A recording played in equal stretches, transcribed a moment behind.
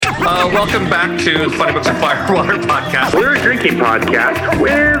Welcome back to the Funny Books and Firewater podcast. We're a drinking podcast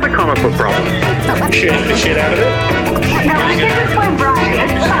with a comic book problem. Shit the shit out of it. No, I think it's my Brian.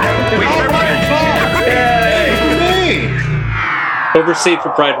 It's fun. Overseed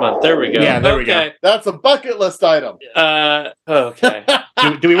for Pride Month. There we go. Yeah, there we go. That's a bucket list item. Okay.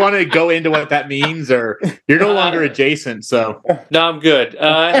 Do we want to go into what that means, or you're no longer adjacent? So No, I'm good.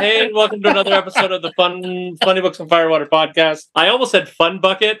 Hey, and welcome to another episode of the Funny Books and Firewater podcast. I almost said Fun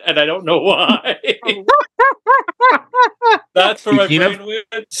Bucket, and I don't know why. That's where Speaking my of- brain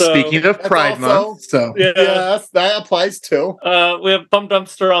went. So, speaking of Pride Month, so yeah, Yes, that applies too. we have Cum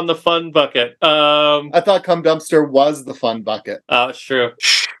Dumpster on the Fun Bucket. I thought Cum Dumpster was the fun bucket. It's true.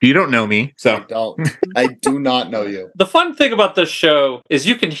 you don't know me, I so don't. I do not know you. The fun thing about this show is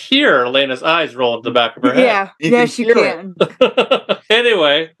you can hear Elena's eyes roll into the back of her head. Yeah, You yes, can you hear can.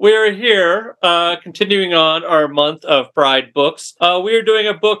 Anyway, we're here continuing on our month of Pride books. We are doing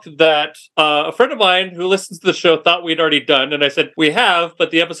a book that a friend of mine who listens to the show thought we'd already done, and I said, we have,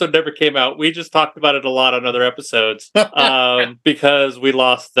 but the episode never came out. We just talked about it a lot on other episodes because we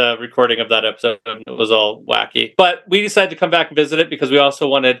lost the recording of that episode, and it was all wacky. But we decided to come back and visit it because we also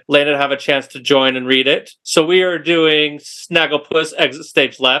wanted Lena to have a chance to join and read it. So we are doing Snagglepuss, Exit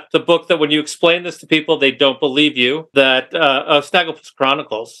Stage Left, the book that when you explain this to people, they don't believe you, that Snagglepuss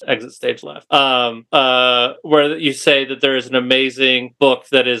Chronicles, Exit Stage Left, where you say that there is an amazing book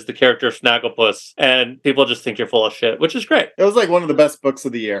that is the character of Snagglepuss, and people just think you're full of shit, which is great. It was like one of the best books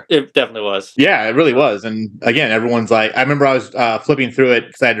of the year. It definitely was. yeah, it really was. And again, everyone's like, I remember I was flipping through it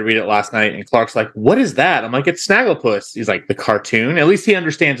because I had to read it last night, and Clark's like, "What is that?" I'm like, "It's Snagglepuss." He's like, "The cartoon." At least he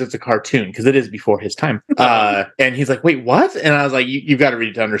understands it's a cartoon because it is before his time. And he's like, "Wait, what?" And I was like, "You've got to read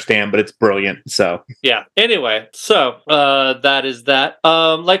it to understand," but it's brilliant. So Yeah. Anyway, so that is that.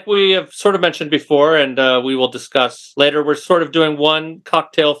 Like we have sort of mentioned before, and we will discuss later, we're sort of doing one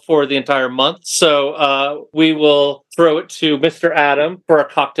cocktail for the entire month. So we will throw it to Mr. Adam for a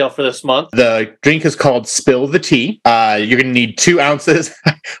cocktail for this month. the drink is called Spill the Tea. You're going to need 2 ounces.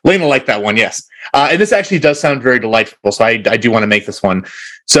 Lena liked that one, yes. And this actually does sound very delightful, so I do want to make this one.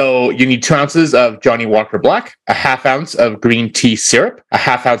 So you need 2 ounces of Johnny Walker Black, a half ounce of green tea syrup, a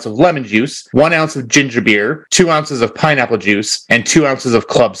half ounce of lemon juice, 1 ounce of ginger beer, 2 ounces of pineapple juice, and 2 ounces of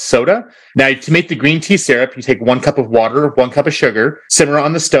club soda. Now, to make the green tea syrup, you take 1 cup of water, 1 cup of sugar, simmer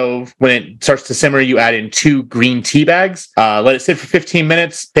on the stove. When it starts to simmer, you add in 2 green tea bags. Let it sit for 15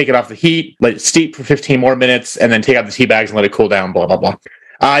 minutes, take it off the heat, let it steep for 15 more minutes, and then take out the tea bags and let it cool down, blah, blah, blah.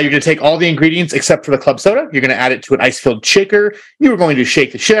 You're going to take all the ingredients except for the club soda. You're going to add it to an ice-filled shaker. You are going to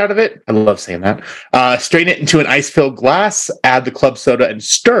shake the shit out of it. I love saying that. Strain it into an ice-filled glass, add the club soda and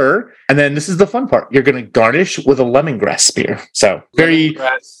stir. And then this is the fun part. You're going to garnish with a lemongrass spear. So very...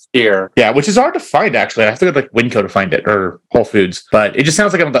 Here. Yeah, which is hard to find, actually. I have to go to like Winco to find it, or Whole Foods. But it just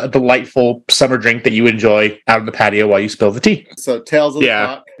sounds like a delightful summer drink that you enjoy out on the patio while you spill the tea. So, Tales of the Yeah.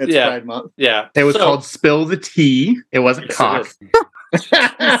 Cock. It's Yeah. Pride Month. Yeah. It was So- called Spill the Tea. It wasn't Yes, it cock. is.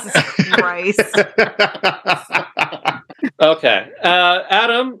 Jesus Christ. Okay.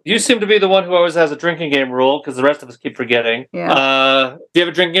 Adam, you seem to be the one who always has a drinking game rule because the rest of us keep forgetting. Yeah. Do you have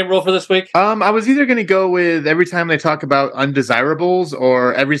a drinking game rule for this week? I was either going to go with every time they talk about undesirables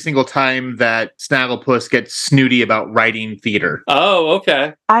or every single time that Snagglepuss gets snooty about writing theater. Oh,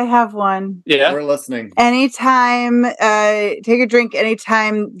 okay. I have one. Yeah. We're listening. Anytime, take a drink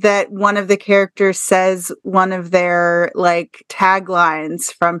anytime that one of the characters says one of their like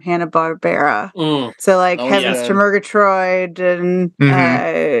taglines from Hanna-Barbera. Mm. So like Oh, Heavens yeah. to Murgatroyd and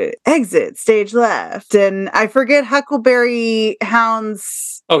Exit Stage Left, and I forget Huckleberry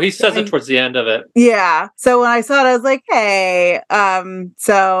Hound's. Oh, he says it towards the end of it. Yeah. So when I saw it, I was like, hey. So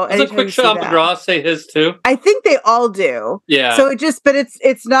Does a anytime quick you see shot that- McGraw say his too? I think they all do. Yeah. So but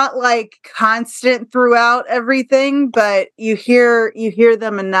it's not like constant throughout everything, but you hear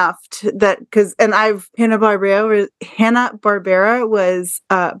them enough because Hanna-Barbera was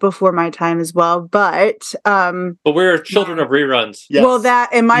before my time as well, but But we're children of reruns. Yes. well, that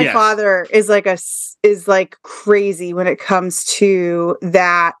and my Yes. father is like crazy when it comes to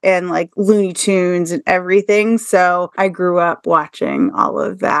that and like Looney Tunes and everything. So I grew up watching all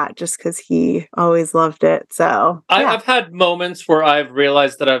of that just because he always loved it. So yeah. I've had moments where I've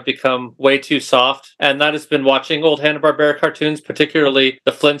realized that I've become way too soft, and that has been watching old Hanna-Barbera cartoons, particularly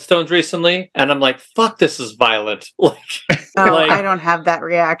the Flintstones recently, and I'm like, fuck, this is violent. Like, Oh, like- I don't have that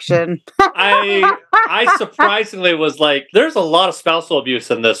reaction. I surprisingly was like, like, there's a lot of spousal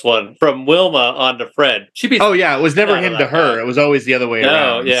abuse in this one, from Wilma on to Fred. She beats Oh yeah, it was never out of him that to her. guy. It was always the other way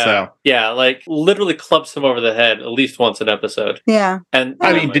around. Yeah. So. Yeah, like, literally clubs him over the head at least once an episode. Yeah. And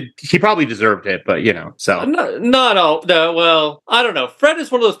I mean, he probably deserved it, but so. Not all. No, well, I don't know. Fred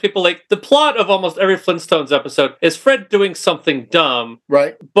is one of those people, like, the plot of almost every Flintstones episode is Fred doing something dumb,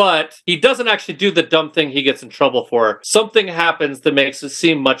 Right. but he doesn't actually do the dumb thing he gets in trouble for. Something happens that makes it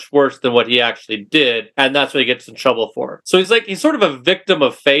seem much worse than what he actually did, and that's what he gets in trouble for. So he's sort of a victim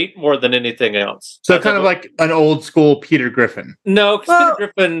of fate more than anything else. So kind of like an old school Peter Griffin. No, because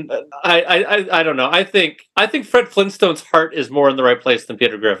Peter Griffin, I don't know. I think Fred Flintstone's heart is more in the right place than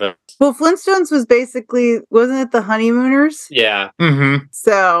Peter Griffin. Well, Flintstones was basically, wasn't it the Honeymooners? Yeah. Mm-hmm.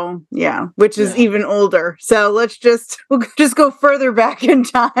 So, yeah, which is even older. So we'll just go further back in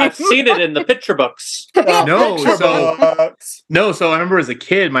time. I've seen it in the picture books. So I remember as a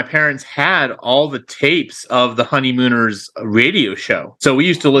kid, my parents had all the tapes of the Honeymooners radio show. So we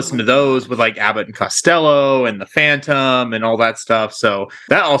used to listen to those with like Abbott and Costello and the Phantom and all that stuff. So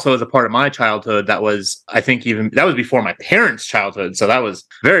that also is a part of my childhood. That was, I think, that was before my parents' childhood. So that was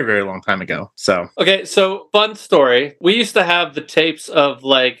very, very long time ago. So okay, so fun story. We used to have the tapes of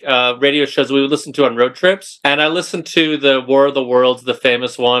like radio shows we would listen to on road trips, and I listened to the War of the Worlds, the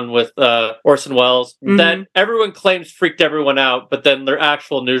famous one with Orson Welles, that everyone claims freaked everyone out, but then their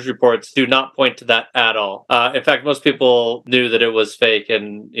actual news reports do not point to that at all. In fact, most people knew that it was fake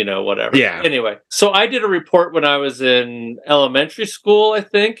and, whatever. Yeah. Anyway, so I did a report when I was in elementary school, I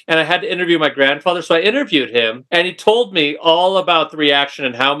think, and I had to interview my grandfather. So I interviewed him, and he told me all about the reaction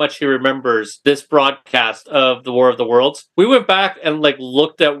and how much he remembers this broadcast of the War of the Worlds. We went back and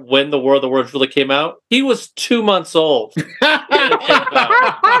looked at when the War of the Worlds really came out. He was 2 months old.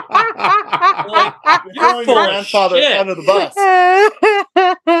 Throwing your grandfather under the bus.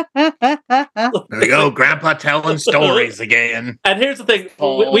 there we go, Grandpa telling stories again. And here's the thing: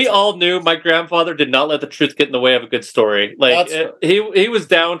 we all knew my grandfather did not let the truth get in the way of a good story. He was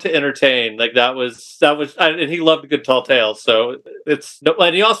down to entertain. That was, and he loved a good tall tale. So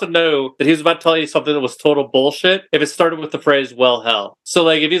and he also knew that he was about to tell you something that was total bullshit if it started with the phrase "well hell." So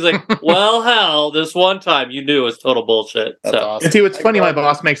if he's like, "Well hell," this one time, you knew it was total bullshit. That's so awesome. See, what's funny, my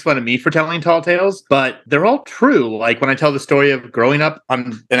boss makes fun of me for telling tall tales, but they're all true. Like when I tell the story of growing up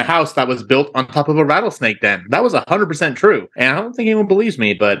in a house that was built on top of a rattlesnake den, that was 100% true. And I don't think anyone believes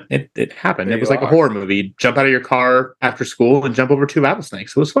me, but it happened. There it was you like are. a horror movie. You'd jump out of your car after school and jump over 2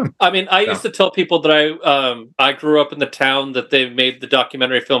 rattlesnakes. It was fun. I mean, I used to tell people that I grew up in the town that they made the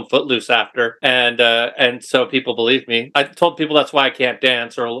documentary film Footloose after, and so people believed me. I told people that's why I can't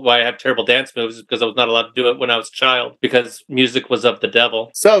dance or why I have terrible dance moves, because I was not allowed to do it when I was a child because music was of the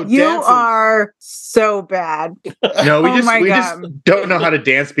devil. So You dancing. are so bad. No, we Oh just my we God. just don't know how to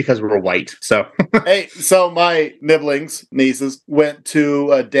dance because we're white. So Hey, so my nibblings, nieces, went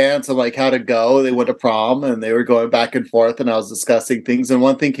to a dance and how to go. They went to prom and they were going back and forth, and I was discussing things. And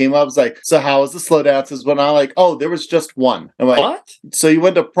one thing came up, was like, so how was the slow dances? When I oh, there was just one. I'm like, What? so you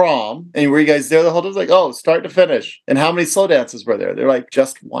went to prom and were you guys there the whole time? I was like, oh, start to finish. And how many slow dances were there? They're like,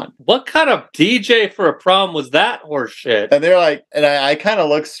 just one. What kind of DJ for a prom was that horse shit? And they're like, and I kind of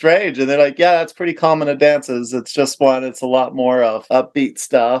look strange. And they're like, yeah, that's pretty common at dances. It's just one. It's a lot more of upbeat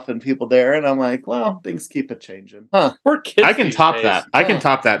stuff and people there. And I'm like, well, things keep it changing. Huh. Poor kids. I can these top days. that. I can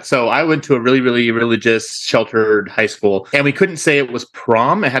top that. So I went to a really, really religious, sheltered high school, and we couldn't say it was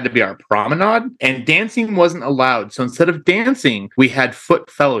prom. It had to be our promenade, and dancing wasn't allowed. So instead of dancing, we had foot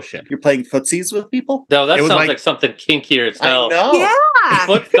fellowship. You're playing footsies with people? No, that It was sounds like- like something kinkier as hell. I know. Yeah.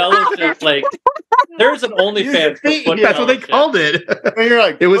 Foot fellowship, there's an OnlyFans for foot That's what they fellowship. called it. And you're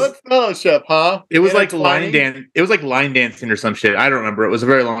like, It was- foot fellowship, huh? It was like line Intertwining? dance. It was like line dancing or some shit. I don't remember. It was a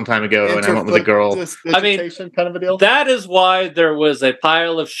very long time ago, and I went with a girl. I mean, kind of a deal. That is why there was a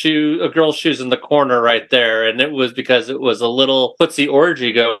pile of girls' shoes in the corner right there, and it was because it was a little footsie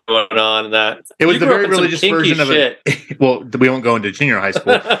orgy going on. And that It was You the grew very up in some religious kinky version of it. shit. Well, we won't go into junior high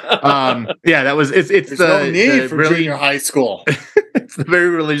school. Yeah, that was. It's There's the no need the for really junior high school. it's the very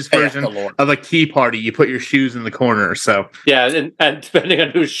religious Hey, version the Lord. of a tea party. You put your shoes in the corner. So Yeah, and depending on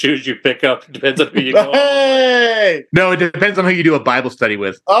whose shoes you pick up, it depends on who you go. Hey! no, it depends on who you do a Bible study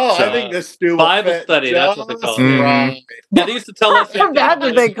with. Oh, So- I think this dude will Bible fit study, that's what they call just it. right. Yeah, they used to tell us. That's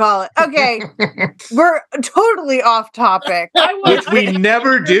what they call it. Okay. We're totally off topic. Which we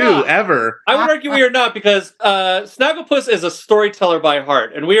never do ever. I would argue we are not, because Snagglepuss is a storyteller by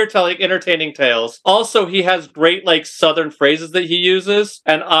heart, and we are telling entertaining tales. Also, he has great southern phrases that he uses. references,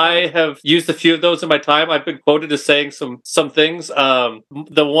 and I have used a few of those in my time. I've been quoted as saying some things. The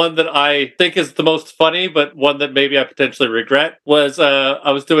one that I think is the most funny, but one that maybe I potentially regret, was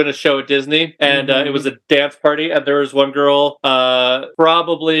I was doing a show at Disney, and it was a dance party, and there was one girl,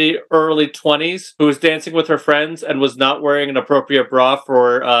 probably early 20s, who was dancing with her friends and was not wearing an appropriate bra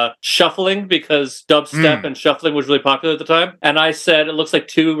for shuffling, because dubstep and shuffling was really popular at the time. And I said, it looks like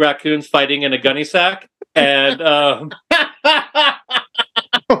two raccoons fighting in a gunny sack. And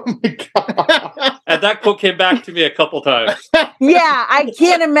Oh my god! and that quote came back to me a couple times. Yeah, I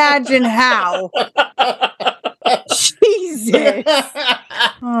can't imagine how. Jesus.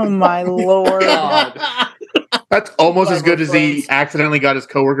 Oh my lord. God. That's almost as good as he accidentally got his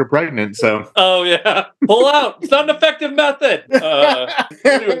coworker pregnant. So, Oh yeah, pull out. It's not an effective method.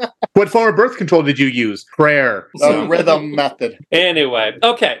 Anyway. what form of birth control did you use? Prayer. The rhythm method. Anyway,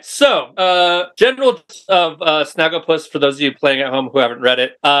 okay, so general of Snagglepuss, for those of you playing at home who haven't read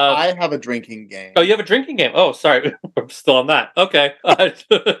it. I have a drinking game. Oh, you have a drinking game. Oh, sorry, we're still on that. Okay.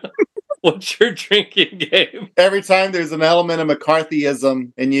 What's your drinking game? Every time there's an element of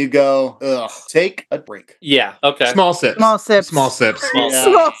McCarthyism and you go, ugh, take a drink. Yeah, okay. Small sips. Small sips. Small sips. Yeah.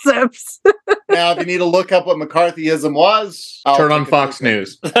 Small sips. Now, if you need to look up what McCarthyism was, I'll Turn on take a Fox drink.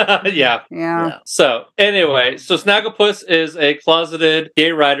 News. Yeah. Yeah. So, anyway, so Snagglepuss is a closeted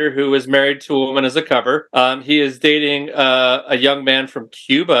gay writer who is married to a woman as a cover. He is dating a young man from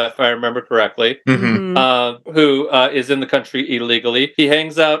Cuba, if I remember correctly, who is in the country illegally. He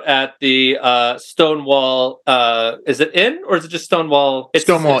hangs out at the Stonewall, is it Inn, or is it just Stonewall?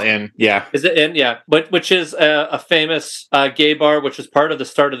 Stonewall Inn, yeah. Is it Inn? Yeah. But which is a famous gay bar, which was part of the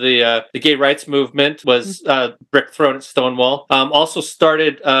start of the gay rights movement, was brick thrown at Stonewall. Also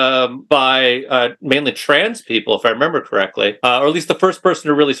started by mainly trans people, if I remember correctly, or at least the first person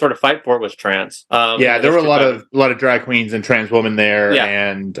to really sort of fight for it was trans. Yeah, there were a lot of drag queens and trans women there,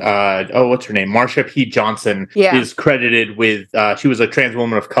 and what's her name? Marsha P. Johnson is credited with. She was a trans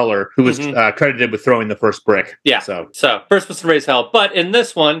woman of color who was credited with throwing the first brick. Yeah. So first person to raise hell. But in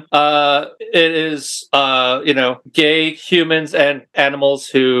this one, it is gay humans and animals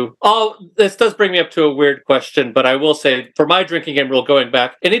who. This does bring me up to a weird question, but I will say, for my drinking game rule going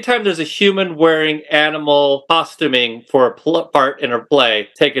back, anytime there's a human wearing animal costuming for a part in a play,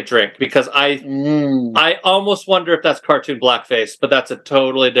 take a drink, because I almost wonder if that's cartoon blackface, but that's a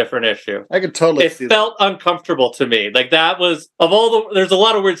totally different issue. I could totally see that. It felt uncomfortable to me. Like, that was, of all the, there's a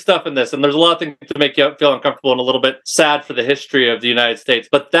lot of weird stuff in this, and there's a lot of things to make you feel uncomfortable and a little bit sad for the history of the United States,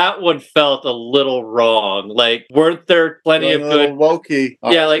 but that one felt a little wrong. Like, weren't there plenty of good wokey?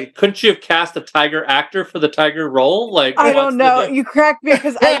 Yeah, like, couldn't you have cast a tiger actor for the tiger role? Like, I don't know. You cracked me,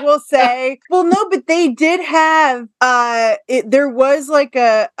 because I will say, well, no, but they did have there was like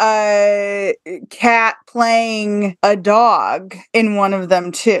a cat playing a dog in one of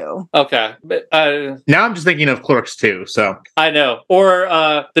them too. Okay, but now I'm just thinking of Clerks 2. So I know, or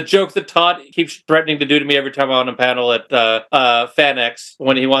the joke that Todd keeps threatening to do to me every time I'm on a panel at FanX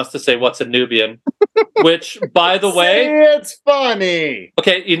when he wants to say, "What's a Nubian?" Which, by the way, it's funny.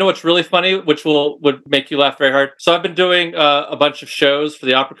 Okay, you know what's really funny, which would make you laugh very hard? So I've been doing a bunch of shows for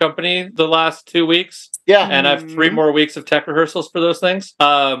the opera company the last 2 weeks. Yeah. And I have 3 more weeks of tech rehearsals for those things.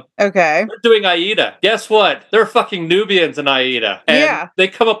 Okay. We're doing Aida. Guess what? There are fucking Nubians in Aida. And they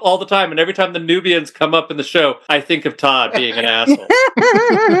come up all the time. And every time the Nubians come up in the show, I think of Todd being an asshole.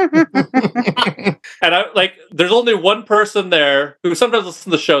 And there's only one person there who sometimes listens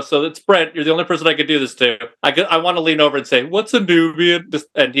to the show. So it's Brent. You're the only person I could do this to. I want to lean over and say, "What's a Nubian?"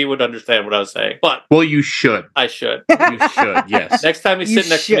 And he would understand what I was saying. But well, you should. I should. You should. Yes. Next time he's sitting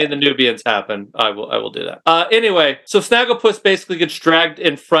next to me and the Nubians happen, I will do that. Anyway, so Snagglepuss basically gets dragged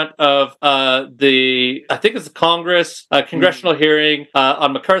in front of I think it's the Congress, congressional hearing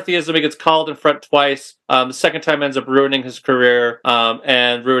on McCarthyism. He gets called in front twice. The second time ends up ruining his career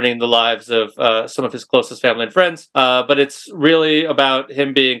and ruining the lives of some of his closest family and friends. But it's really about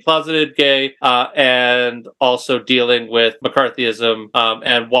him being closeted gay and also dealing with McCarthyism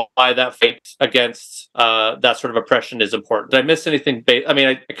and why that fight against that sort of oppression is important. Did I miss anything?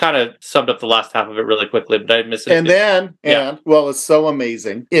 I kind of summed up the last half of it really quickly, but I missed anything. And what was so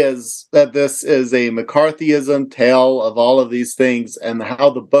amazing is that this is a McCarthyism tale of all of these things, and how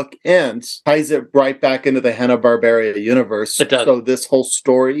the book ends ties it right back into the Hanna-Barbera universe. It does. So this whole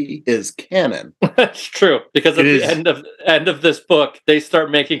story is canon. That's true, because at the end of this book, they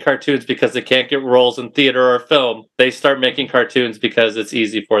start making cartoons because they can't get roles in theater or film. They start making cartoons because it's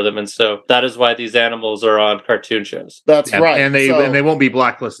easy for them, and so that is why these animals are on cartoon shows. That's right. And they won't be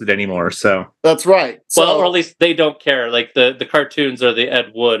blacklisted anymore. So That's right. Well, or at least they don't care. Like the cartoons are the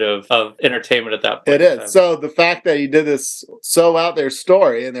Ed Wood of entertainment at that point. It is. So the fact that he did this so out there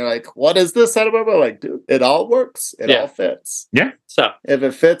story, and they're like, "What is this?" Like, dude, it all works. It all fits. Yeah. So if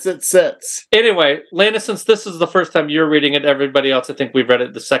it fits, it sits. Anyway, Lana, since this is the first time you're reading it, everybody else, I think we've read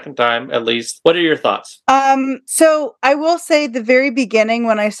it the second time at least. What are your thoughts? So I will say the very beginning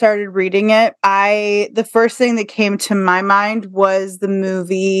when I started reading it, the first thing that came to my mind was the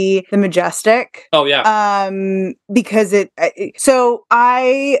movie The Majestic. Oh yeah. Because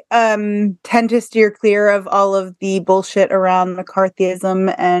I tend to steer clear of all of the bullshit around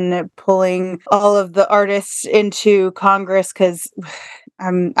McCarthyism and pulling all of the artists into Congress because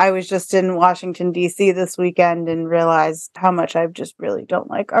I was just in Washington, D.C. this weekend and realized how much I just really don't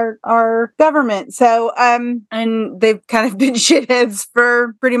like our government. So, and they've kind of been shitheads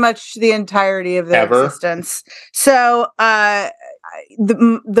for pretty much the entirety of their existence. So,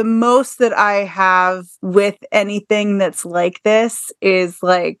 the most that I have with anything that's like this is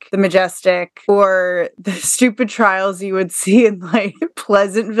like The Majestic or the stupid trials you would see in like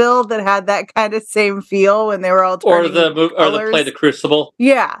Pleasantville that had that kind of same feel when they were all or the play The Crucible.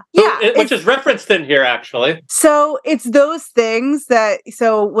 Yeah, which is referenced in here actually. So it's those things that.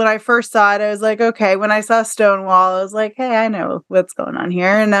 So when I first saw it, I was like, okay. When I saw Stonewall, I was like, hey, I know what's going on here,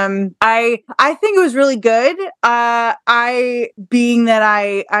 and I think it was really good. Being that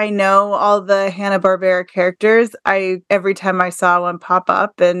I know all the Hanna-Barbera characters, every time I saw one pop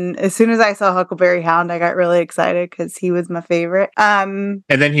up, and as soon as I saw Huckleberry Hound, I got really excited because he was my favorite. And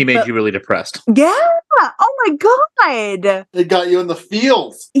then he made you really depressed. Yeah. Oh my God. It got you in the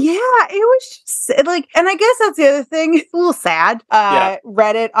feels. Yeah, it was just like, and I guess that's the other thing. It's a little sad.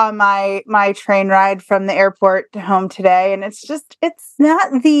 Read it on my train ride from the airport to home today, and it's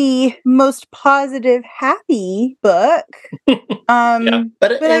not the most positive, happy book.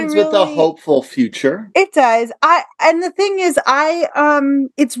 But it ends with a hopeful future. It does. And the thing is,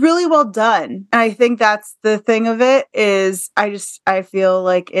 it's really well done. And I think that's the thing of it is I feel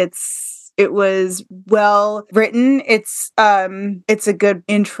like it was well written. It's a good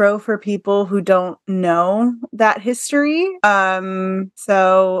intro for people who don't know that history.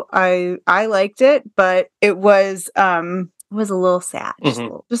 So I liked it, but it was a little sad,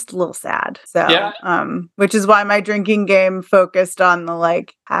 just a little sad. So, which is why my drinking game focused on the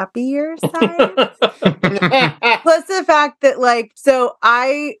like happier side. Plus the fact that like,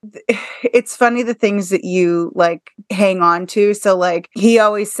 it's funny the things that you like hang on to. So like he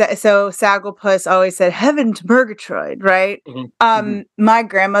always said, Snagglepuss always said heaven to Murgatroyd, right? My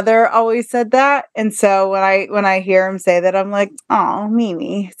grandmother always said that, and so when I hear him say that, I'm like, oh,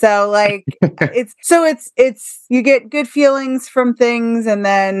 Mimi. So like, it's you get good feelings from things, and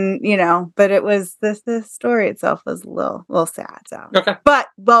then but it was the story itself was a little sad. So but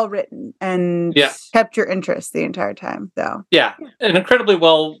well written and kept your interest the entire time. So an incredibly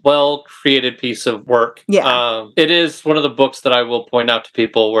well created piece of work. It is one of the books that I will point out to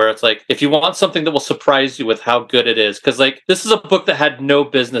people where it's like, if you want something that will surprise you with how good it is, because like this is a book that had no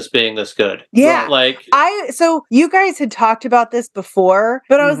business being this good. So you guys had talked about this before,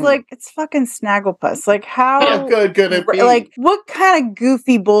 but I was like, it's fucking Snagglepuss. Like how good it be? Like what kind of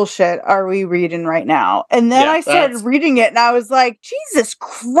goofy bullshit are we reading right now? And then I started reading it and I was like, Jesus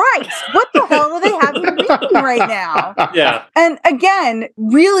Christ, what the hell do they have me reading right now? Yeah. And again,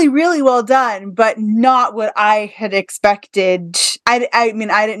 really, really well done, but not what I had expected. I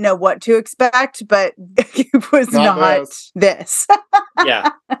mean, I didn't know what to expect, but it was not this.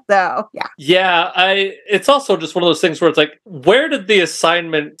 So, it's also just one of those things where it's like, where did the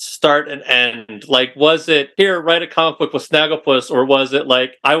assignment start and end? Like, was it here, write a comic book with Snagglepuss, or was it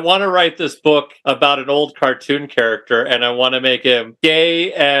like, I want to write this book about an old cartoon character and I want to make him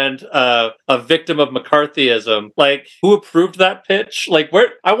gay and a victim of McCarthyism? Like, who approved that pitch? Like,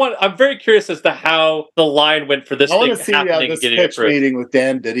 I'm very curious as to how the line went for this thing happening. This pitch meeting with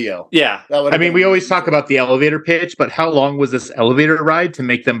Dan Didio. Yeah. We always talk about the elevator pitch, but how long was this elevator ride to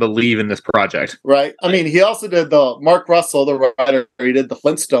make them believe in this project? Right. I mean, he also did Mark Russell, the writer, he did the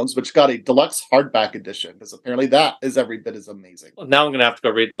Flintstones, which got a deluxe hardback edition, because apparently that is every bit as amazing. Well, now I'm going to have to go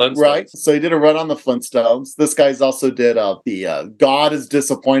read Flintstones. Right. So he did a run on the Flintstones. This guy's also did the God is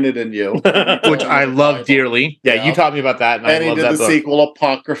Disappointed in You, which I love dearly. Yeah, you taught me about that, and I love that book. And he did the sequel,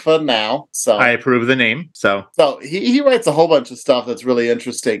 Apocrypha, now. So I approve the name. So he writes a whole bunch of stuff that's really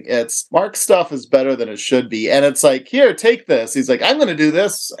interesting. Mark's stuff is better than it should be, and it's like, here, take this. He's like, I'm going to do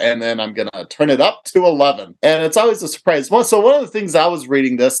this, and then I'm going to turn it up to 11, and it's always a surprise. So one of the things I was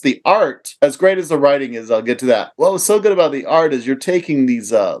reading the art, as great as the writing is, I'll get to that. What was so good about the art is you're taking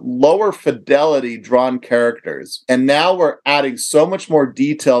these lower fidelity drawn characters, and now we're adding so much more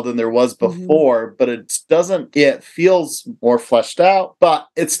detail than there was before, but it feels more fleshed out, but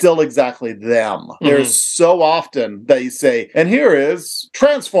it's still exactly them. There's so often that you say, and here is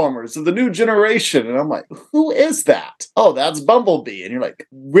Transformers of the new generation, and I'm like, who is that? Oh, that's Bumblebee. And you're like,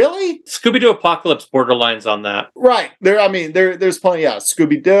 really? Scooby-Doo Apocalypse borderlines on that. Right. There's plenty. Yeah,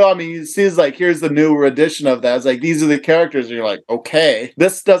 Scooby-Doo. I mean, you see, it's like, here's the new edition of that. It's like, these are the characters, and you're like, okay.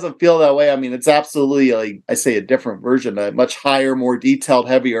 This doesn't feel that way. I mean, it's absolutely, like, I say, a different version, a much higher, more detailed,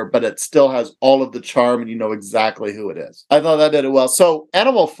 heavier, but it still has all of the charm, and you know exactly who it is. I thought that did it well. So,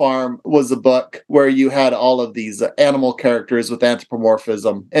 Animal Farm was a book where you had all of these animal characters with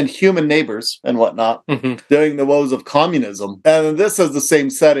anthropomorphism and human neighbors and whatnot doing the woes of communism. And this is the same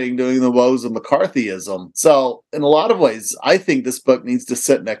setting doing the woes of McCarthyism. So, in a lot of ways, I think this book needs to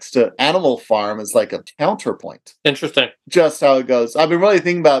sit next to Animal Farm as like a counterpoint. Interesting. Just how it goes. I've been really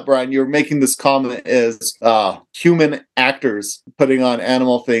thinking about, Brian, you're making this comment is human actors putting on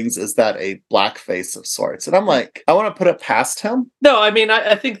animal things. Is that a blackface of sorts? And I'm like, I want to put it past him. No, I mean,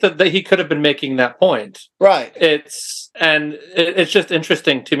 I think that he could have been making that point. Right. It's just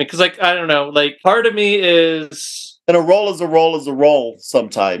interesting to me because, like, I don't know, like, part of me is... And a role is a role is a role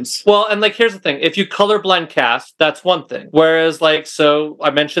sometimes. Well, and like, here's the thing. If you colorblind cast, that's one thing. Whereas, like, so I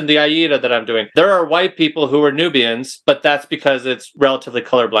mentioned the Aida that I'm doing. There are white people who are Nubians, but that's because it's relatively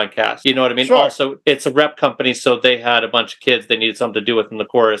colorblind cast. You know what I mean? Sure. Also, it's a rep company, so they had a bunch of kids they needed something to do with in the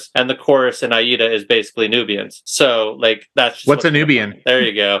chorus. And the chorus in Aida is basically Nubians. So, like, that's just What's a Nubian? There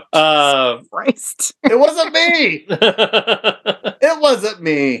you go. Christ. It wasn't me. It wasn't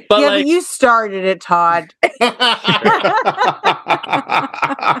me. But, yeah, like, but you started it, Todd.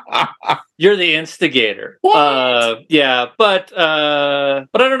 You're the instigator. What? Yeah, but I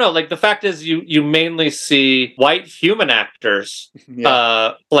don't know. Like, the fact is, you mainly see white human actors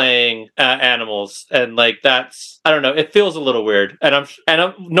playing animals, and like, that's, I don't know. It feels a little weird, and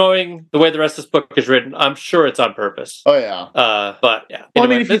I'm knowing the way the rest of this book is written, I'm sure it's on purpose. Oh yeah. But yeah. Well,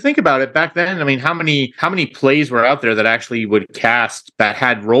 Anyway, I mean, if you think about it, back then, I mean, how many plays were out there that actually would cast that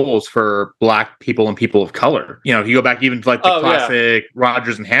had roles for Black people and people of color? You know, if you go back even to like the classic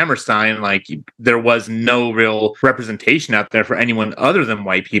Rodgers and Hammerstein, like there was no real representation out there for anyone other than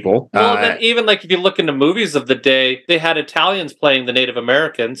white people. Well, then even like if you look into movies of the day, they had Italians playing the Native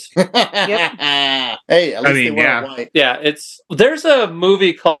Americans. Hey, at least they weren't white. Yeah, there's a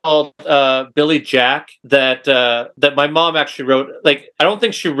movie called Billy Jack that my mom actually wrote. Like, I don't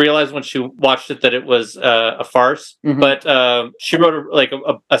think she realized when she watched it that it was a farce, but she wrote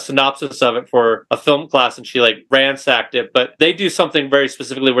a synopsis of it for a film class, and she like ransacked it. But they do something very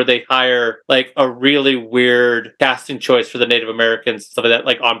specifically where they hire like a really weird casting choice for the Native Americans, stuff like that,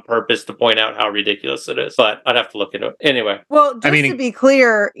 like on purpose to point out how ridiculous it is. But I'd have to look into it anyway. Well, just to be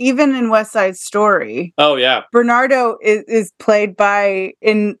clear, even in West Side Story, Bernardo is played by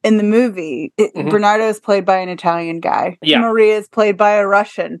in the movie. Bernardo is played by an Italian guy. Yeah. Maria is played by a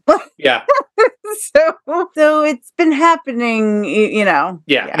Russian. Yeah. So it's been happening, you know.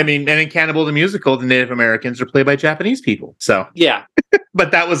 Yeah. I mean, and in Cannibal the Musical, the Native Americans are played by Japanese people. So yeah.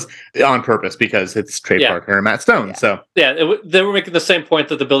 But that was on purpose because it's Trey Parker and Matt Stone. So they were making the same point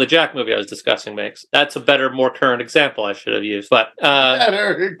that the Billy Jack movie I was discussing makes. That's a better, more current example I should have used. But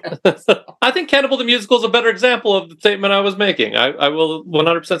I think Cannibal the Musical is a better example of the statement I was making. I will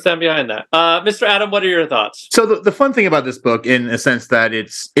 100% stand behind that. Mr. Adam, what are your thoughts? So the fun thing about this book, in a sense that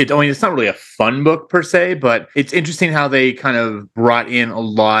it's not really a fun book per se, but it's interesting how they kind of brought in a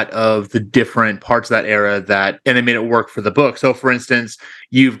lot of the different parts of that era and they made it work for the book. So for instance,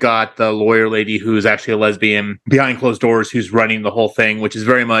 you've got the lawyer lady who's actually a lesbian behind closed doors who's running the whole thing, which is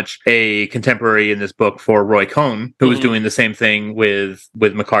very much a contemporary in this book for Roy Cohn, who was doing the same thing with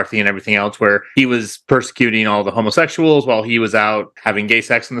McCarthy and everything else, where he was persecuting all the homosexuals while he was out having gay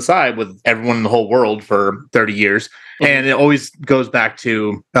sex on the side with everyone in the whole world for 30 years. And it always goes back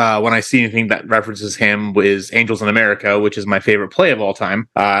to when I see anything that references him is Angels in America, which is my favorite play of all time,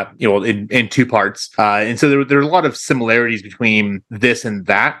 in two parts. And so there are a lot of similarities between this and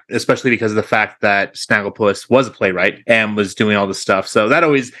that, especially because of the fact that Snagglepuss was a playwright and was doing all this stuff. So that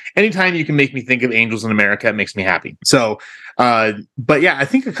always, anytime you can make me think of Angels in America, it makes me happy. So, but yeah, I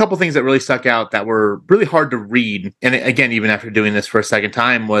think a couple things that really stuck out that were really hard to read, and again, even after doing this for a second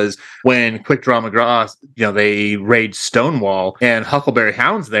time, was when Quick Draw McGraw, they raid Stonewall and Huckleberry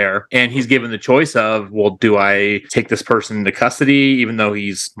Hound's there, and he's given the choice of, well, do I take this person into custody, even though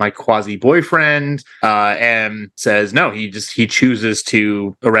he's my quasi-boyfriend, and says no, he chooses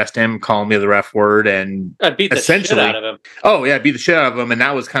to arrest him, call him the other F word, and beat the shit out of him. Oh yeah, beat the shit out of him, and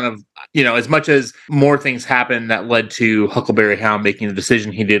that was kind of, as much as more things happened that led to Huckleberry Hound making the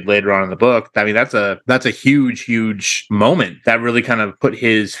decision he did later on in the book, I mean, that's a huge moment that really kind of put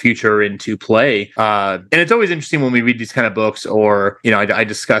his future into play. And it's always interesting when we read these kind of books, or, I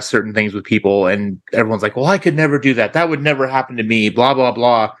discuss certain things with people and everyone's like, well, I could never do that. That would never happen to me, blah, blah,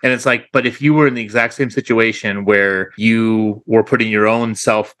 blah. And it's like, but if you were in the exact same situation where you were putting your own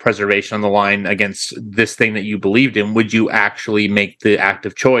self-preservation on the line against this thing that you believed in, would you actually make the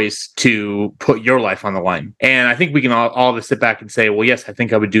active choice to put your life on the line? And I think we can all of us sit back and say, well, yes, I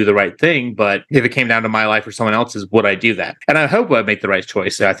think I would do the right thing, but if it came down to my life or someone else's, would I do that? And I hope I'd make the right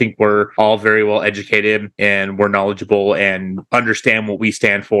choice. I think we're all very well educated and we're knowledgeable and understand what we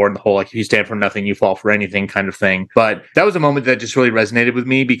stand for, and the whole, like, if you stand for nothing, you fall for anything kind of thing. But that was a moment that just really resonated with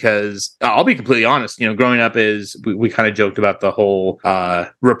me because I'll be completely honest, growing up is, we kind of joked about the whole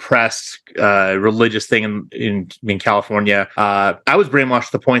repressed religious thing in California. I was brainwashed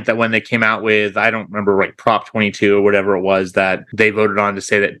to the point that when they came out with, I don't remember, like Prop 22 or whatever it was that they voted on to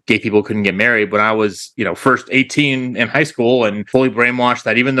say that gay people couldn't get married, when I was, first 18 in high school and fully brainwashed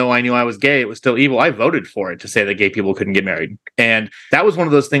that even though I knew I was gay, it was still evil, I voted for it to say that gay people couldn't get married. And that was one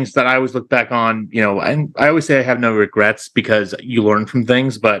of those things that I always look back on, and I always say I have no regrets because you learn from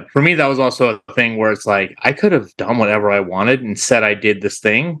things. But for me, that was also a thing where it's like, I could have done whatever I wanted and said I did this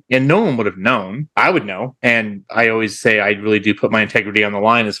thing and no one would have known. I would know. And I always say I really do put my integrity on the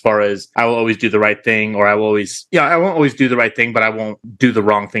line, as far as I will always do the right thing, or I will always, I won't always do the right thing, but I won't do the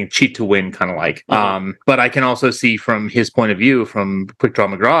wrong thing, cheat to win, kind of like. But I can also see from his point of view, from Quick Draw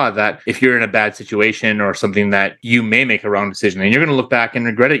McGraw, that if you're in a bad situation or something that you may make a wrong decision and you're going to look back and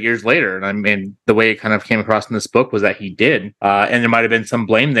regret it years later. And I mean, the way it kind of came across in this book was that he did. And there might have been some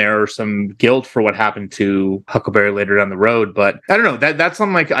blame there or some guilt for what happened to Huckleberry later down the road. But I don't know, that's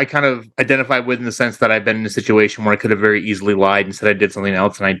something like I kind of identify with, in the sense that I've been in a situation where I could have very easily lied and said I did something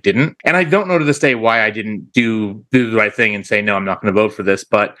else and I didn't. And I don't know to this day why I didn't do the right thing and say, no, I'm not going to vote for this.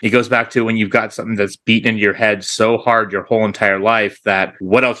 But it goes back to when you've got something that's beaten into your head so hard your whole entire life, that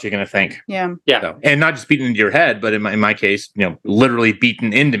what else are you going to think? Yeah. So, and not just beaten into your head, but in my case, literally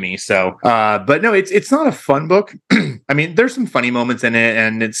beaten into me. So, but no, it's not a fun book. I mean, there's some funny moments in it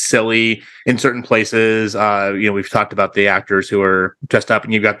and it's silly in certain places. We've talked about the actors who are dressed up,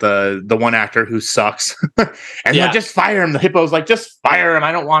 and you've got the one actor who sucks and like, just fire him. The hippo's like, just fire him.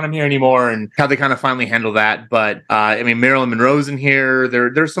 I don't want him here anymore. And how they kind of finally handle that. But I mean, Marilyn Monroe's in here.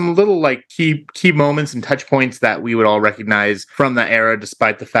 There's some little like key moments and touch points that we would all recognize from that era,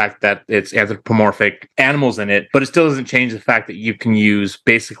 despite the fact that it's anthropomorphic animals in it. But it still doesn't change the fact that you can use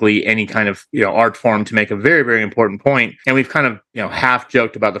basically any kind of art form to make a very, very important point. And we've kind of half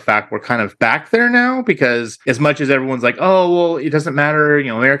joked about the fact we're kind of back there now, because as much as everyone's like, oh well, it doesn't matter,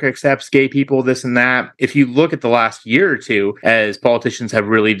 America accepts gay people, this and that. If you look at the last year or two, as politicians have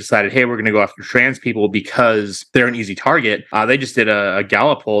really decided, hey, we're going to go after trans people because they're an easy target. They just did a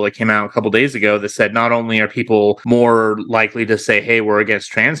Gallup poll that came out a couple days ago that said not only are people more likely to say, hey, we're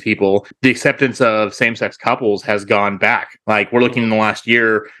against trans people, the acceptance of same-sex couples has gone back. Like, we're looking in the last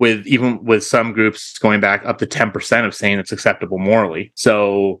year even with some groups going back up to 10% of saying it's acceptable morally.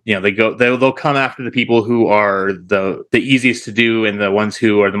 So, they'll come after the people who are the easiest to do and the ones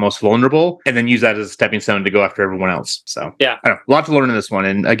who are the most vulnerable, and then use that as a stepping stone to go after everyone else. So yeah, I don't know, a lot to learn in this one.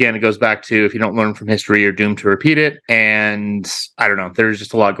 And again, it goes back to, if you don't learn from history, you're doomed to repeat it. And I don't know, there's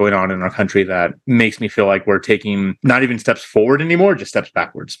just a lot going on in our country that makes me feel like we're taking not even steps forward anymore, just steps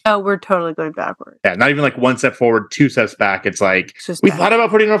backwards. Oh, we're totally going backwards. Yeah, not even like one step forward, two steps back. It's like, It's we thought about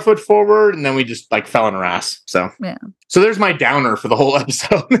putting our foot forward and then we just like fell on our ass. So yeah. So there's my downer for the whole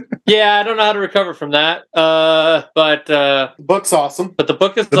episode. Yeah, I don't know how to recover from that. But The book's awesome. the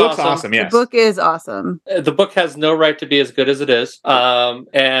book is The book's awesome. awesome, yes. The book is awesome. The book has no right to be as good as it is.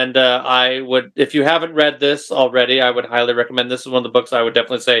 And I would, if you haven't read this already, I would highly recommend. This is one of the books I would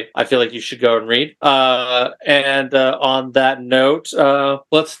definitely say I feel like you should go and read. And on that note,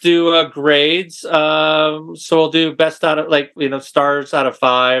 let's do grades. So we'll do best out of stars out of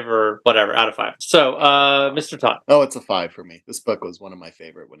 5 or whatever out of 5. So, Mr. Todd. Oh, it's a 5 for me. This book was one of my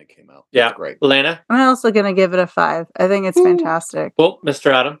favorite when it came out. Yeah, It's great. Elena. I'm also going to give it a 5. I think it's fantastic. Cool,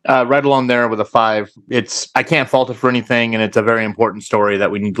 Mr. Adam. Right along there with a 5. I can't fault it for anything, and it's a very important story that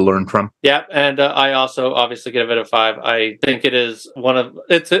we need to learn from. Yeah, and I also obviously give it a 5. I think it is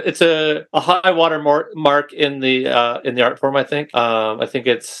it's a high water mark in the art form. I think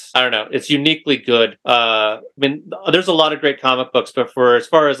it's uniquely good. I mean, there's a lot of great comic books, but for as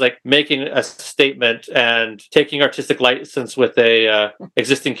far as like making a statement and taking artistic basic license with a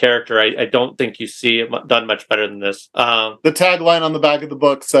existing character, I don't think you see it done much better than this. The tagline on the back of the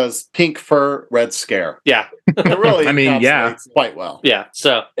book says "Pink Fur, Red Scare." Yeah. It really I mean, yeah. encapsulates quite well. Yeah.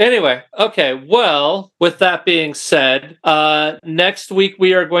 So anyway, okay. Well, with that being said, next week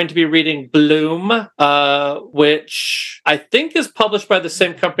we are going to be reading Bloom, which I think is published by the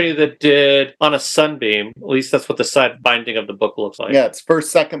same company that did On a Sunbeam. At least that's what the side binding of the book looks like. Yeah, it's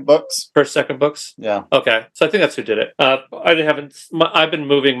first, second books. First, second books. Yeah. Okay, so I think that's who did it. I've been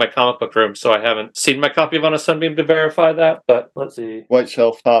moving my comic book room, so I haven't seen my copy of On a Sunbeam to verify that. But let's see. White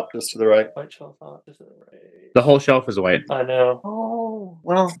shelf top, just to the right. White shelf top, is it right? The whole shelf is white. I know. Oh,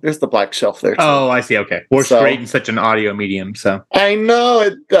 well, there's the black shelf there, too. Oh, I see. Okay. We're So- straight in such an audio medium, so. I know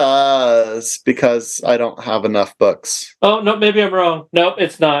it does, because I don't have enough books. Oh no, maybe I'm wrong. Nope,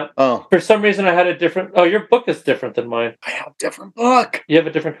 it's not. Oh, For some reason, I had a different. Oh, your book is different than mine. I have a different book. You have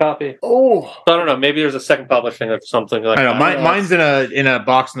a different copy. Oh. So I don't know. Maybe there's a second publishing of something like I don't know. that. Mine's in a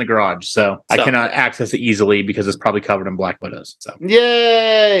box in the garage, so I cannot access it easily because it's probably covered in Black Widows. So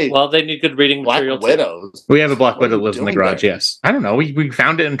Yay! Well, they need good reading Black material. Too. Widows. we have a Black What are Widow you that lives in the doing garage. there? Yes, I don't know. We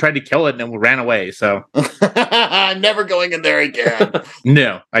found it and tried to kill it, and then we ran away. So I'm never going in there again.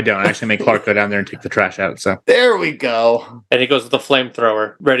 no, I don't. I actually make Clark go down there and take the trash out. So There we go. And he goes with a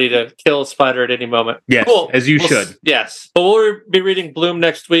flamethrower, ready to kill a spider at any moment. yes, as you should. Yes. But we'll be reading Bloom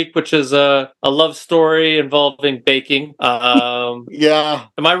next week, which is a love story involving baking. Yeah.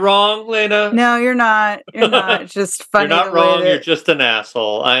 Am I wrong, Lena? No, you're not. You're not. It's just funny. You're not the way wrong. that- You're just an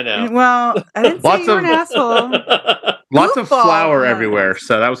asshole. I know. Well, I didn't say Lots you were of- an asshole. Lots of Goofball. flour everywhere,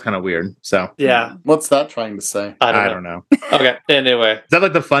 so that was kind of weird. So Yeah. What's that trying to say? I don't know. know. Okay. Anyway. Is that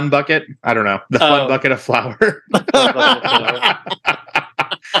like the fun bucket? I don't know. The fun bucket of flour.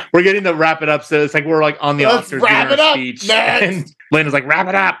 We're getting to wrap it up, so it's like we're like on the Let's officers giving wrap our it up. speech, Next. and Lena's like, "Wrap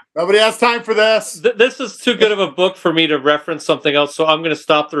it up." Nobody has time for this. This is too good of a book for me to reference something else, so I'm going to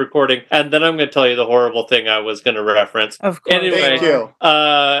stop the recording, and then I'm going to tell you the horrible thing I was going to reference. Of course. Anyway. Thank you.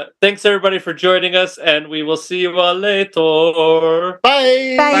 Thanks everybody for joining us, and we will see you all later.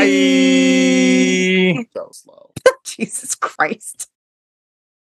 Bye. Bye. Bye. So slow. Jesus Christ.